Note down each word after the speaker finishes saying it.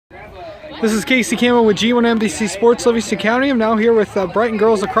This is Casey Campbell with G1MDC Sports, Livingston County. I'm now here with Brighton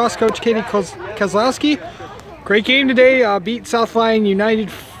girls lacrosse coach Katie Kozlowski. Great game today. Beat South Lyon United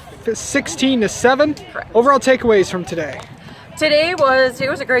 16-7. Correct. Overall takeaways from today. Today was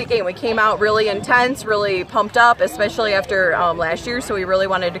a great game. We came out really intense, really pumped up, especially after last year. So we really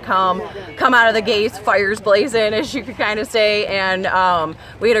wanted to come out of the gates, fires blazing, as you could kind of say. And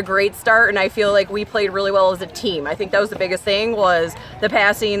we had a great start, and I feel like we played really well as a team. I think that was the biggest thing, was the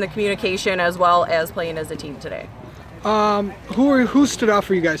passing, the communication, as well as playing as a team today. Who stood out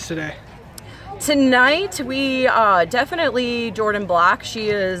for you guys today? Tonight, we definitely Jordan Block. She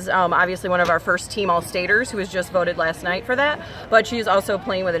is obviously one of our first team All-Staters who was just voted last night for that, but she's also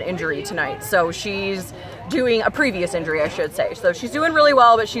playing with an injury tonight. So she's doing a previous injury, I should say. So she's doing really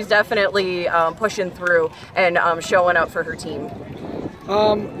well, but she's definitely pushing through and showing up for her team.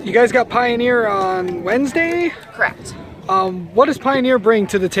 You guys got Pioneer on Wednesday? Correct. What does Pioneer bring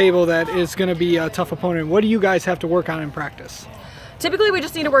to the table that is going to be a tough opponent? What do you guys have to work on in practice? Typically, we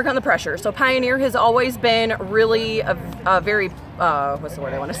just need to work on the pressure. So Pioneer has always been really a very, what's the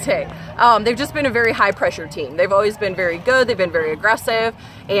word I want to say? They've just been a very high pressure team. They've always been very good. They've been very aggressive.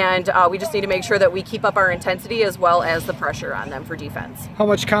 And we just need to make sure that we keep up our intensity as well as the pressure on them for defense. How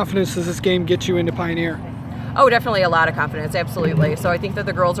much confidence does this game get you into Pioneer? Oh, definitely a lot of confidence, absolutely. So I think that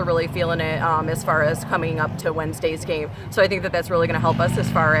the girls are really feeling it as far as coming up to Wednesday's game. So I think that that's really going to help us as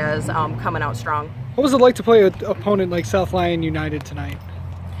far as coming out strong. What was it like to play an opponent like South Lyon United tonight?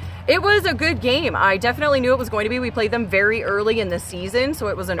 It was a good game. I definitely knew it was going to be. We played them very early in the season, so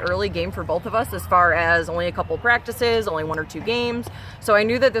it was an early game for both of us as far as only a couple practices, only 1 or 2 games. So I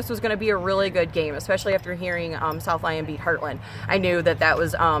knew that this was going to be a really good game, especially after hearing South Lyon beat Heartland. I knew that that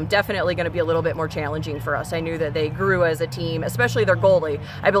was definitely going to be a little bit more challenging for us. I knew that they grew as a team, especially their goalie.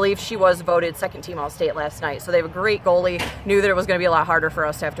 I believe she was voted second team All-State last night, so they have a great goalie. Knew that it was going to be a lot harder for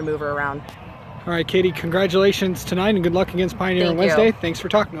us to have to move her around. All right, Katie, congratulations tonight and good luck against Pioneer on Wednesday. Thanks for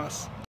talking to us.